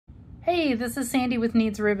Hey, this is Sandy with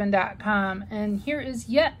needsribbon.com, and here is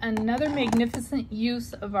yet another magnificent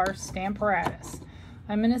use of our Stamparatus.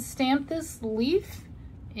 I'm going to stamp this leaf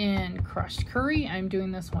in crushed curry. I'm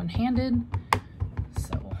doing this one-handed,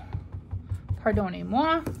 so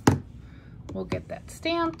pardonnez-moi. We'll get that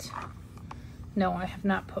stamped. No, I have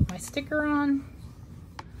not put my sticker on.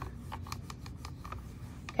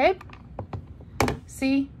 Okay,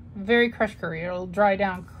 see, very crushed curry. It'll dry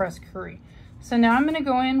down crushed curry. So now I'm going to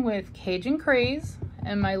go in with Cajun Craze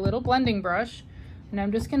and my little blending brush, and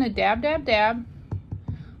I'm just going to dab, dab, dab,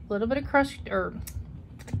 a little bit of crushed, Cajun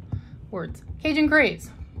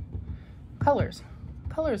Craze. Colors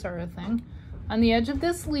are a thing. On the edge of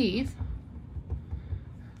this leaf.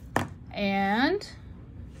 And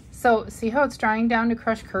so see how it's drying down to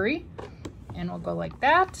crushed curry? And we'll go like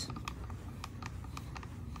that.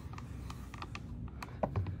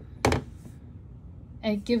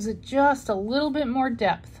 And it gives it just a little bit more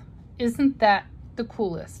depth. Isn't that the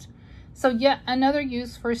coolest? So yet another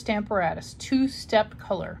use for Stamparatus, two-step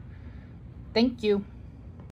color. Thank you.